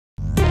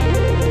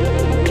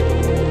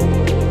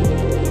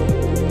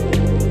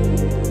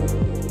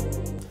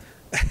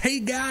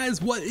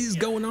guys, what is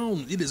going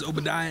on? It is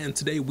Obediah, and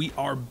today we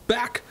are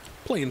back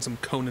playing some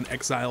Conan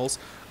Exiles.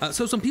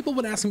 So some people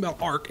have been asking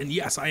about Ark, and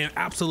yes, I am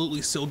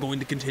absolutely still going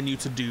to continue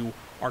to do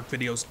Ark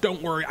videos.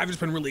 Don't worry, I've just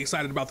been really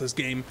excited about this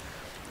game.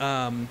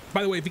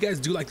 By the way, if you guys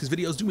do like these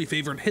videos, do me a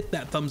favor and hit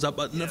that thumbs up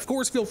button. Of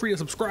course, feel free to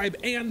subscribe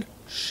and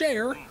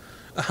share.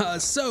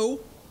 So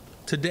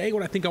today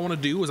what I think I want to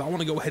do is I want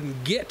to go ahead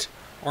and get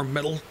our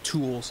metal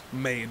tools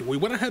made. We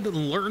went ahead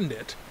and learned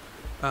it.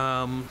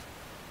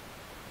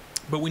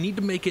 But we need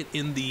to make it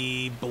in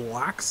the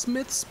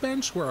blacksmith's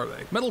bench. Where are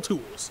they? Metal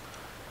tools.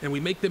 And we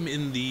make them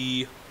in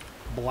the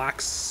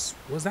was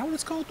that what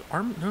it's called?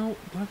 No.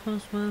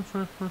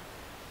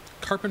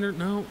 Carpenter?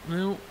 No.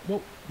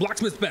 Well,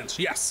 blacksmith's bench,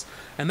 yes.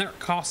 And that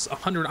costs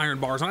 100 iron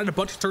bars. And I had a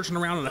bunch of searching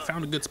around and I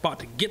found a good spot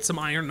to get some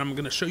iron. And I'm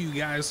going to show you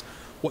guys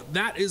what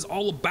that is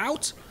all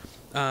about.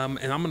 And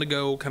I'm going to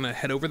go kind of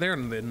head over there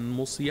and then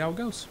we'll see how it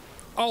goes.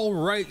 All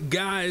right,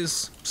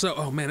 guys. So,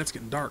 oh man, it's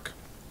getting dark.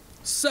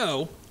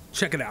 So,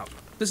 check it out.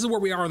 This is where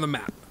we are on the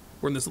map.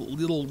 We're in this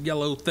little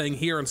yellow thing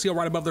here, and see how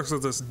right above there's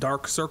this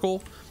dark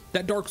circle?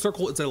 That dark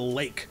circle is a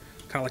lake,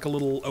 kind of like a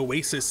little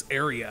oasis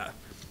area.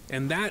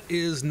 And that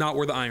is not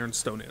where the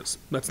Ironstone is.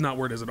 That's not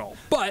where it is at all.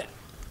 But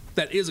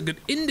that is a good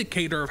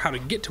indicator of how to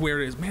get to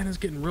where it is. Man, it's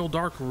getting real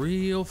dark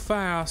real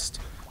fast.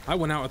 I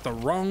went out at the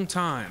wrong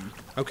time.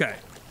 Okay,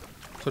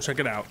 so check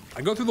it out.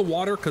 I go through the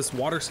water because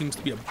water seems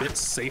to be a bit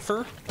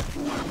safer.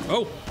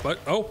 Oh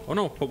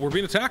no, but we're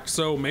being attacked,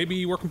 so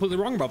maybe we're completely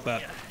wrong about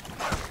that.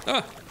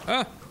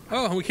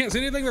 Oh, we can't see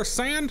anything. There's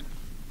sand.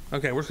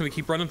 Okay, we're just gonna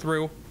keep running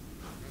through.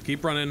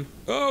 Keep running.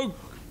 Oh,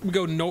 you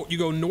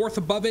go north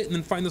above it and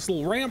then find this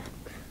little ramp.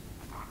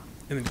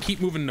 And then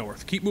keep moving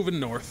north. Keep moving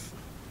north.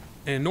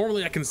 And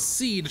normally I can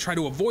see to try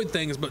to avoid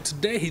things, but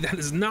today that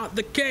is not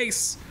the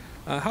case.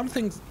 How do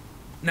things...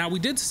 Now, we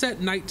did set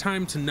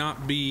nighttime to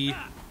not be...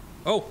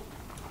 Oh.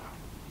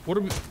 What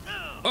are we...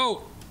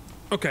 Oh.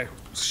 Okay.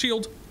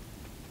 Shield.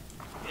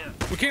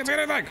 We can't see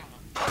anything.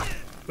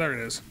 There it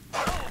is.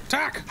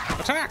 Attack!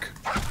 Attack!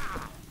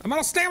 I'm out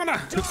of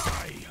stamina!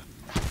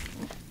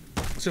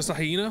 It's just a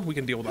hyena. We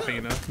can deal with a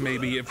hyena.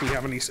 Maybe if we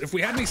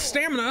had any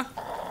stamina.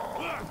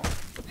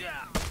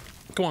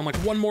 Come on, like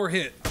one more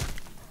hit.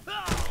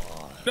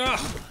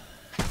 Ugh.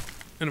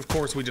 And of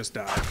course we just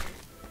died.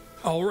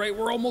 All right,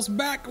 we're almost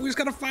back. We just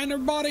gotta find our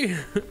body.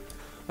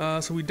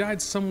 So we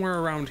died somewhere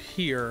around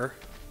here.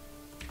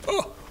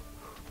 Oh!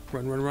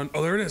 Run.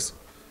 Oh, there it is.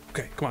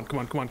 Okay, come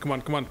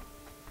on.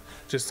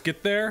 Just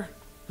get there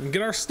and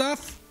get our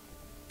stuff.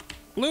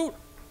 Loot.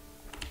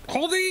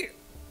 Holdy.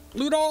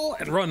 Loot all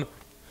and run.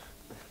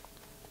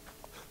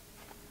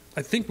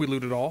 I think we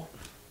looted all.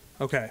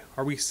 Okay,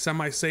 are we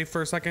semi-safe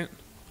for a second?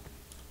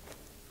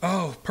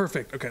 Oh,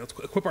 perfect. Okay, let's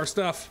equip our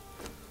stuff.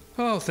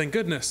 Oh, thank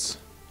goodness.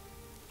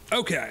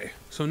 Okay,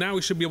 so now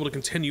we should be able to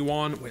continue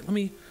on. Wait,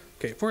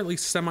 okay, if we're at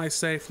least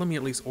semi-safe, let me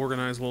at least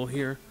organize a little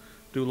here.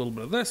 Do a little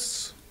bit of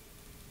this.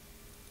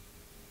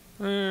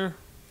 There.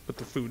 Put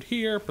the food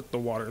here, put the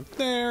water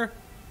there.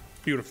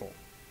 Beautiful.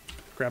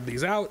 Grab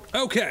these out.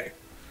 Okay,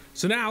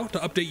 so now to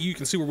update you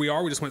can see where we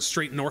are. We just went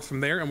straight north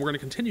from there, and we're going to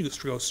continue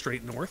to go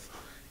straight north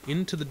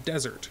into the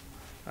desert.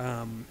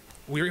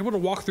 We were able to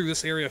walk through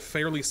this area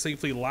fairly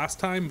safely last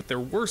time, but there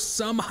were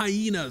some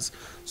hyenas,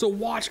 so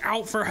watch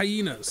out for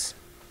hyenas.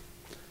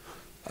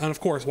 And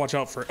of course, watch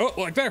out for, oh,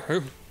 like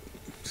there.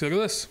 See, look at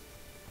this.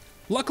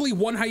 Luckily,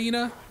 one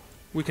hyena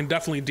we can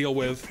definitely deal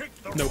with,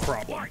 no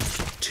problem.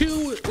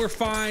 2, we're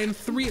fine.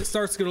 3, it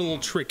starts to get a little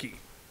tricky.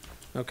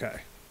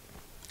 Okay.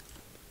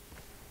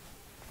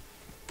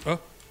 Oh,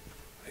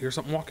 I hear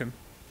something walking.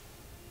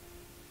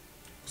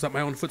 Was that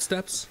my own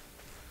footsteps?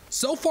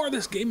 So far,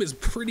 this game is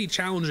pretty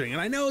challenging,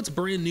 and I know it's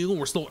brand new and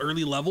we're still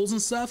early levels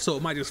and stuff, so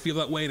it might just feel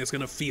that way and it's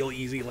gonna feel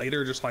easy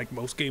later, just like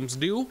most games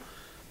do.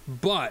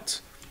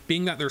 But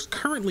being that there's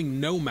currently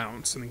no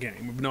mounts in the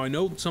game, even though I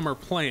know some are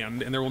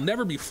planned, and there will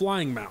never be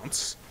flying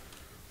mounts,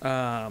 it's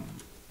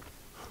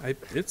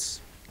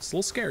a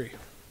little scary.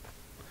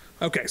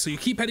 Okay, so you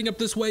keep heading up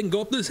this way and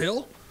go up this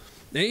hill,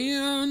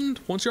 and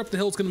once you're up the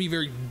hill, it's gonna be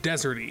very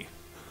deserty.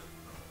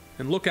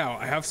 And look out,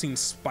 I have seen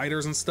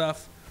spiders and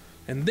stuff.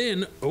 And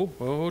then, little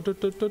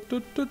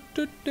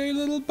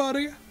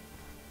buddy,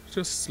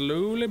 just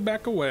slowly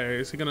back away.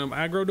 Is he gonna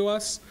aggro to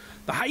us?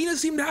 The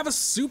hyenas seem to have a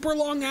super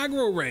long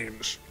aggro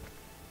range.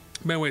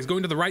 But anyways,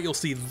 going to the right, you'll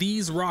see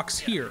these rocks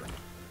here.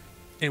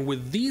 And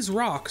with these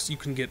rocks, you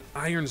can get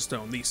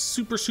ironstone. These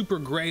super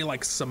gray,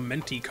 like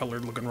cementy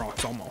colored looking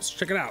rocks almost.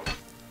 Check it out.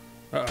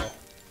 Uh-oh.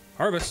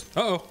 Harvest.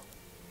 Uh-oh.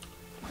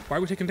 Why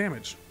are we taking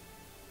damage?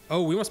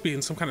 Oh, we must be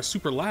in some kind of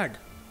super lag.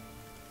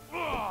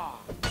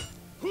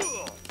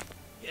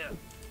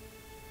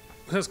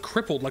 It says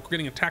crippled, like we're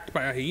getting attacked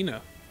by a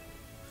hyena.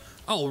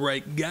 All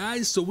right,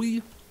 guys, so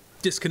we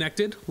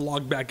disconnected,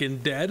 logged back in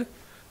dead,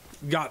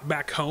 got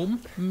back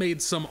home,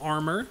 made some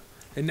armor,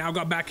 and now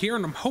got back here,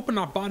 and I'm hoping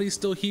our body's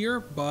still here,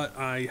 but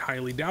I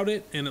highly doubt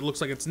it, and it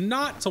looks like it's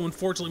not, so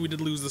unfortunately we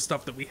did lose the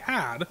stuff that we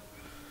had,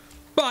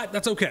 but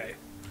that's okay,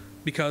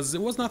 because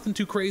it was nothing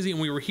too crazy, and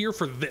we were here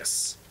for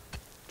this.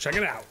 Check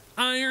it out.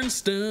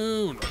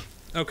 Ironstone.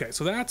 Okay,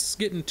 so that's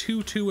getting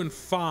 2, 2, and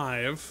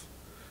 5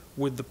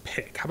 with the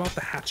pick. How about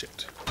the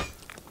hatchet?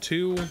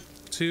 2,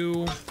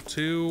 2,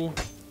 2,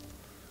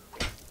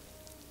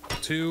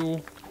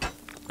 2.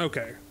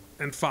 Okay,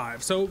 and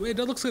 5. So it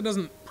looks like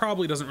it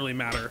probably doesn't really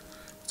matter.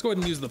 Let's go ahead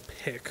and use the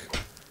pick.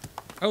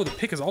 Oh, the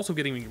pick is also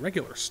getting me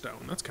regular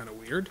stone. That's kind of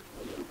weird.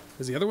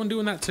 Is the other one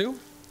doing that too?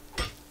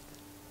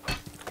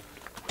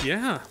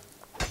 Yeah.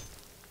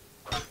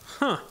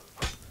 Huh.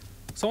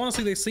 So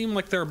honestly, they seem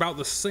like they're about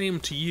the same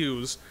to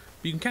use.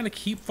 But you can kind of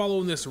keep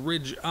following this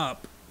ridge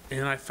up.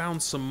 And I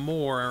found some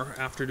more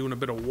after doing a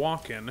bit of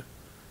walking.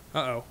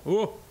 Uh-oh.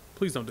 Oh,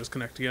 please don't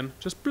disconnect again.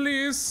 Just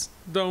please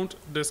don't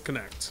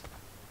disconnect.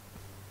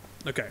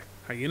 Okay,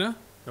 hyena,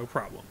 no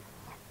problem.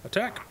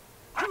 Attack.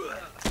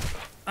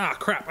 Ah,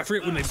 crap. I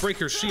forget when they break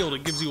your shield,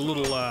 it gives you a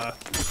little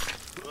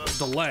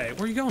delay.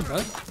 Where are you going,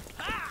 bud?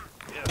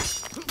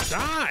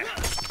 Die!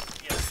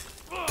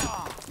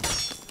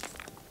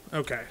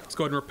 Okay, let's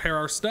go ahead and repair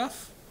our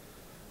stuff.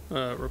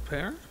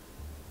 Repair. Do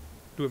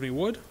we have any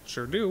wood?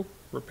 Sure do.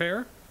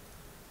 Repair.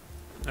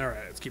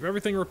 Alright, let's keep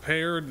everything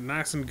repaired,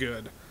 nice and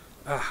good.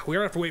 We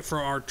have to wait for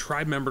our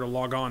tribe member to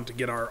log on to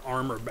get our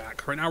armor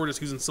back. Right now we're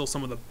just using still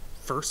some of the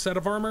first set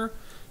of armor,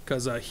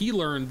 because he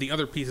learned the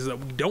other pieces that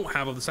we don't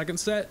have of the second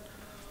set.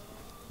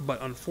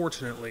 But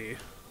unfortunately,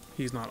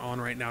 he's not on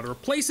right now to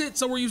replace it,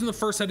 so we're using the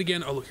first set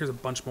again. Oh, look, here's a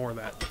bunch more of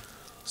that.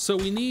 So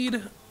we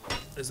need...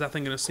 Is that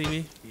thing gonna see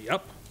me?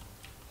 Yep.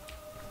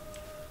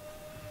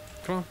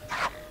 Come on.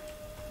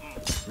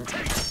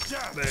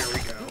 There we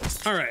go.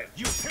 All right.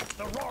 You picked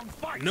the wrong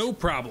fight. No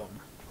problem.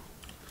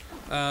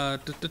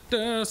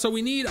 So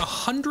we need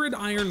 100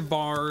 iron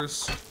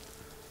bars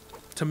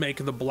to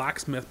make the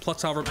blacksmith,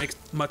 plus however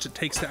much it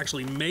takes to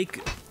actually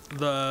make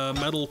the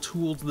metal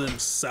tools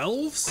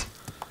themselves.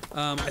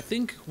 I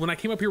think when I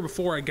came up here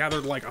before, I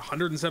gathered like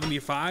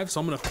 175, so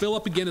I'm gonna fill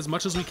up again as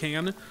much as we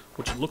can,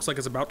 which it looks like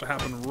is about to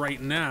happen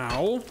right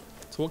now.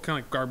 So what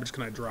kind of garbage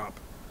can I drop?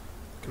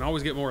 Can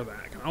always get more of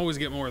that. Can always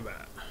get more of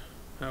that.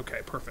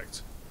 Okay,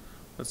 perfect.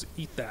 Let's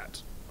eat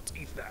that. Let's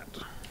eat that.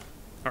 All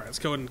right, let's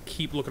go ahead and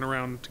keep looking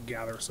around to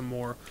gather some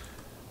more.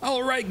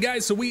 All right,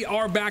 guys, so we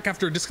are back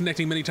after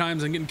disconnecting many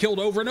times and getting killed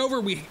over and over.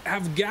 We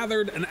have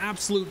gathered an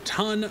absolute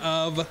ton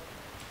of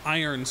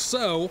iron,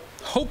 so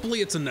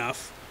hopefully it's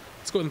enough.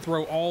 Let's go ahead and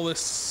throw all this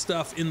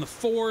stuff in the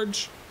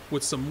forge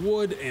with some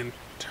wood and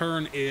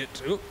turn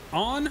it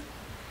on.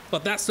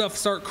 Let that stuff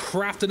start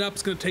crafting up.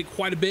 It's going to take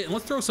quite a bit. And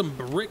let's throw some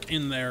brick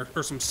in there,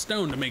 or some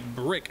stone to make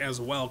brick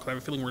as well, because I have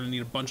a feeling we're going to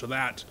need a bunch of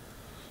that.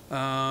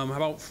 How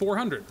about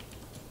 400?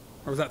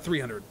 Or was that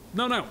 300?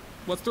 No.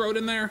 Let's throw it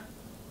in there.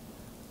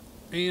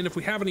 And if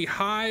we have any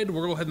hide,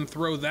 we'll go ahead and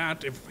throw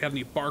that, if we have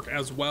any bark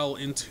as well,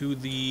 into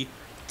the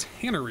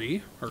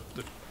tannery, or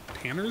the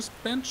tanner's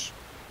bench.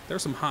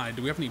 There's some hide.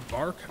 Do we have any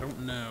bark? I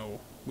don't know.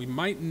 We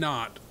might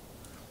not.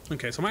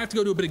 Okay, so I might have to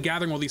go do a bit of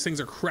gathering while these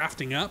things are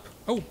crafting up.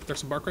 Oh, there's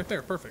some bark right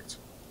there. Perfect.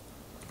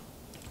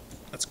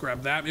 Let's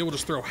grab that. Maybe we'll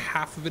just throw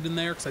half of it in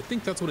there, because I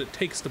think that's what it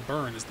takes to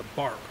burn, is the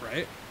bark,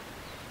 right?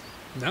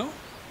 No?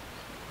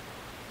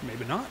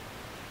 Maybe not.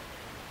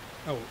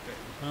 Oh, okay.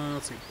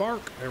 Let's see.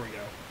 Bark. There we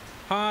go.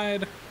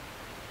 Hide.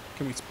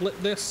 Can we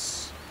split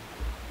this?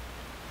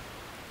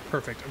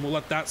 Perfect. And we'll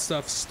let that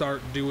stuff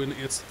start doing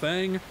its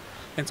thing.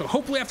 And so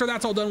hopefully after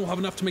that's all done, we'll have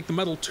enough to make the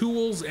metal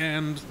tools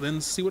and then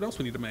see what else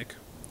we need to make.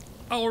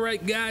 All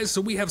right, guys, so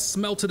we have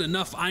smelted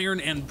enough iron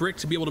and brick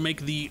to be able to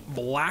make the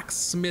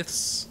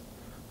blacksmith's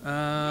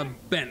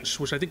bench,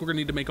 which I think we're gonna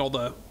need to make all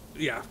the,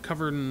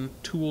 covered in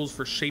tools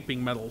for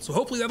shaping metal. So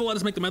hopefully that'll let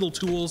us make the metal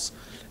tools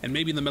and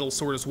maybe the metal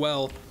sword as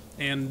well.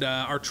 And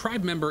our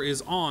tribe member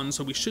is on,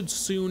 so we should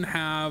soon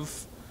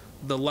have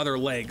the leather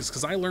legs,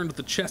 because I learned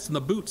the chest and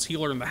the boots, he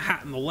learned the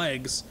hat and the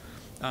legs.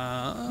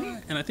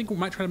 And I think we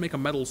might try to make a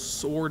metal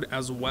sword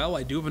as well.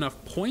 I do have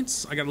enough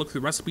points. I gotta look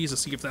through the recipes to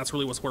see if that's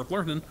really what's worth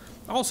learning.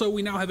 Also,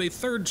 we now have a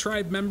third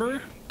tribe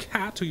member,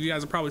 Kat, who you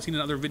guys have probably seen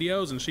in other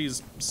videos, and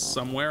she's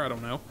somewhere, I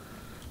don't know.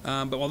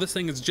 But while this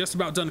thing is just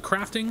about done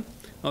crafting,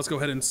 let's go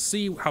ahead and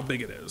see how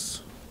big it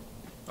is.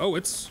 Oh,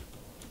 it's...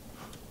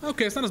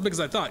 Okay, it's not as big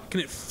as I thought. Can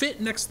it fit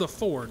next to the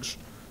forge?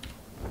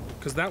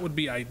 Because that would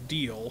be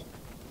ideal.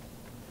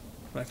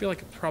 But I feel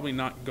like it's probably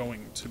not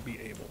going to be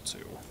able to.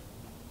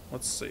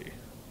 Let's see.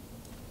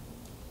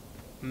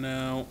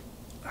 No.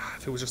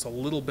 If it was just a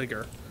little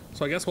bigger.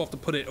 So I guess we'll have to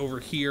put it over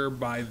here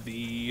by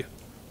the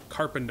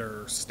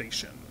carpenter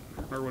station,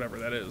 or whatever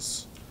that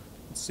is.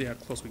 Let's see how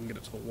close we can get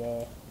it to the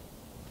wall.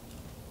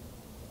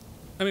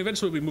 I mean,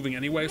 eventually we'll be moving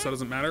anyway, so it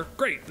doesn't matter.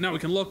 Great, now we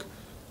can look.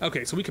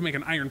 Okay, so we can make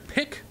an iron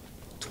pick,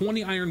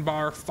 20 iron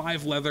bar,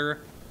 5 leather,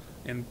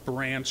 and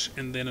branch,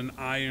 and then an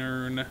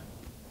iron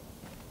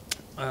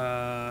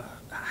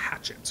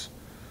hatchet.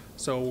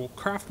 So we'll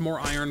craft more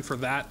iron for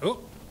that.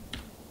 Oh,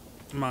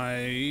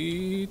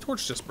 my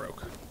torch just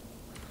broke.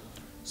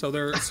 So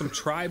there are some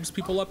tribes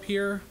people up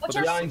here.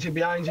 Behind you.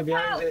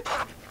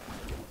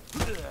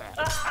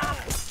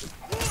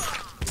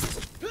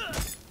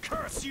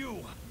 Curse you!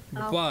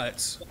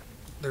 But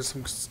there's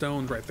some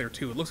stones right there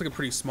too. It looks like a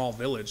pretty small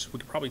village. We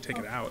could probably take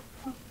it out.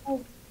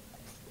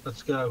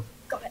 Let's go.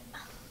 Got it.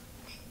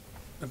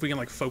 If we can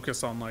like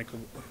focus on like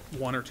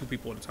 1 or 2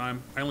 people at a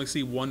time. I only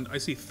see one. I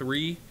see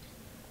 3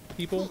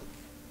 people.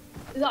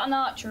 Is that an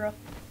archer?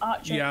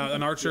 Yeah,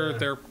 an archer. Yeah.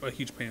 They're a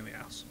huge pain in the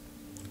ass.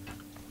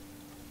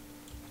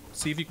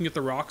 See if you can get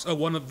the rocks. Oh,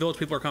 one of the village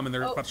people are coming.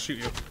 They're about to shoot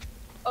you.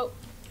 Oh.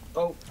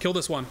 Oh. Kill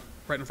this one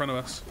right in front of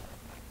us.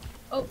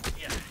 Oh.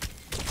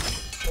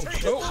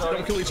 Oh,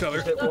 don't kill each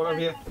other. Hit one of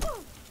you.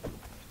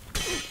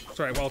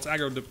 Sorry, well, it's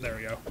aggro. There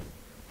we go.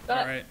 Got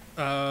All it.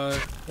 right.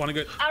 Want to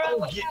get? Arrow, Oh,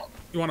 watch yeah. out.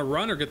 You want to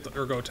run or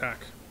or go attack?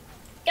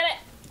 Get it.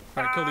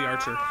 All right, kill the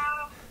archer.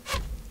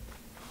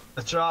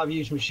 That's right, I've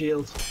used my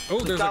shield. Oh,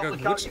 there's like a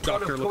Look out, witch you've got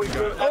doctor them looking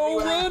coming guy. through Oh,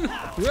 everywhere.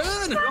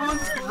 run!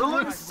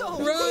 Run!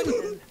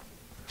 Run!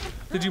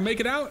 Did you make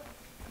it out?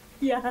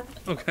 Yeah.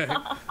 Okay.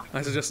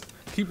 I said just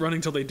keep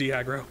running till they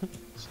de-aggro.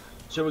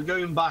 So we're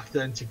going back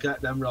then to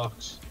get them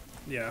rocks.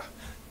 Yeah.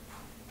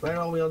 Where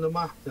are we on the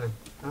map then?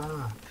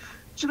 Ah.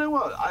 Do you know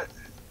what?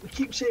 We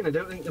keep saying I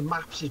don't think the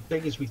map's as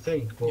big as we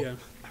think, but Yeah.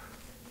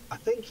 I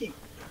think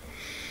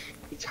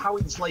it's how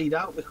it's laid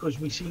out, because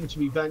we seem to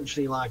be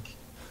eventually like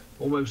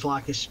almost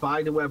like a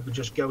spider web, we're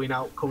just going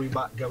out, coming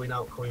back, going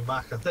out, coming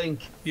back. I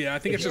think Yeah, I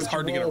think it's if just you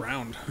hard to get walk-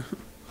 around.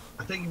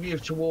 I think if you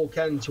have to walk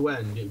end to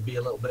end, it'd be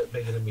a little bit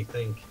bigger than we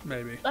think.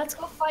 Maybe. Let's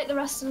go fight the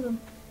rest of them.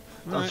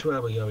 That's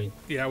where we're going.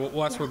 Yeah, well,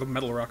 that's where the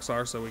metal rocks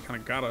are, so we kind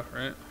of gotta,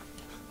 right?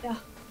 Yeah.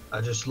 I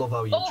just love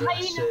how your Oh,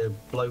 dress hyena.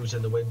 blows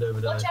in the wind over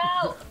there. Watch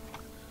out.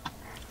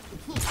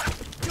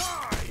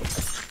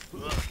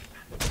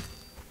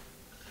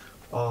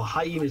 Oh,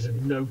 hyenas are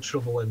no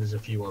trouble when there's a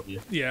few of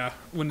you. Yeah,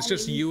 when it's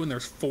just you and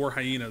there's 4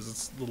 hyenas,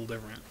 it's a little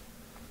different.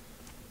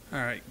 All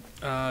right,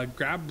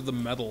 grab the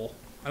metal.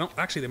 I don't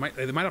actually.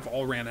 They might have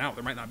all ran out.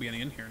 There might not be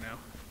any in here now.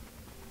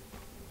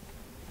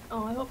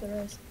 Oh, I hope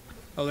there is.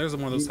 Oh, there's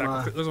one of those. You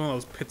are. There's one of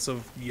those pits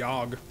of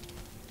Yogg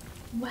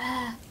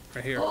Where?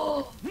 right here.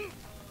 Oh.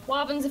 What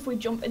happens if we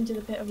jump into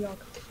the pit of Yogg?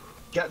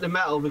 Get the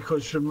metal,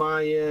 because from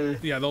my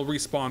Yeah, they'll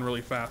respawn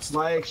really fast.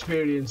 my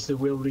experience, they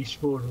will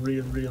respawn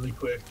really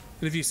quick.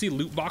 And if you see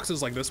loot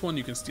boxes like this one,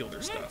 you can steal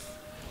their stuff.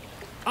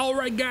 All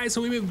right, guys,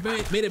 so we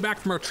made it back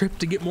from our trip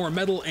to get more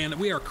metal, and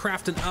we are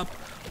crafting up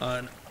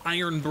an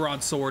iron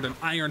broadsword, an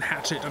iron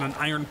hatchet, and an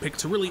iron pick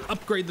to really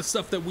upgrade the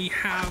stuff that we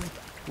have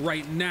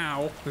right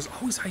now. There's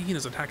always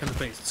hyenas attacking the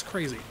base. It's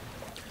crazy.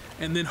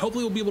 And then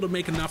hopefully we'll be able to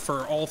make enough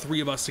for all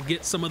 3 of us to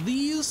get some of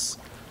these,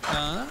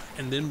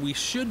 and then we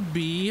should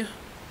be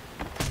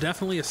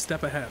definitely a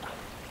step ahead.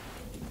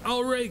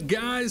 All right,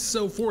 guys,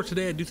 so for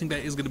today, I do think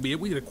that is going to be it.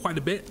 We did quite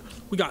a bit.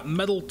 We got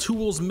metal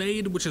tools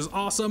made, which is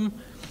awesome.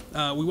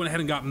 We went ahead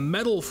and got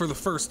metal for the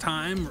first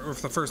time, or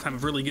for the first time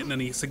of really getting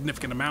any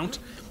significant amount.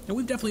 And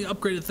we've definitely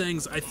upgraded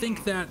things. I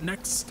think that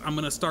next I'm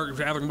going to start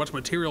gathering a bunch of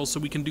materials so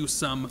we can do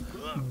some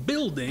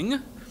building,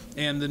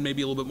 and then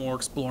maybe a little bit more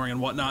exploring and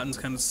whatnot, and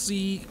kind of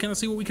see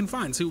what we can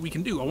find, see what we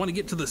can do. I want to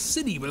get to the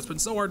city, but it's been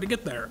so hard to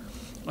get there.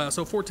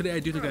 So for today, I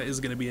do think that is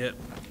going to be it.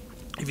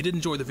 If you did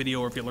enjoy the video,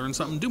 or if you learned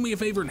something, do me a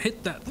favor and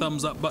hit that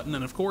thumbs up button.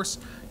 And of course,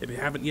 if you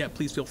haven't yet,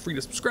 please feel free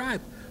to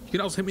subscribe. You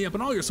can also hit me up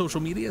on all your social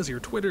medias,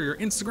 your Twitter, your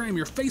Instagram,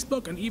 your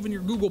Facebook, and even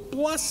your Google+,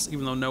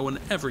 even though no one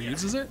ever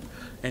uses it.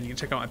 And you can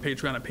check out my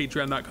Patreon at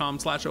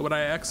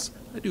patreon.com/ObediahX.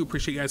 I do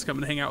appreciate you guys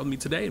coming to hang out with me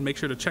today, and make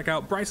sure to check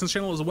out Bryson's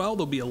channel as well.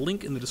 There'll be a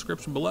link in the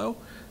description below,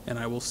 and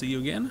I will see you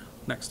again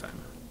next time.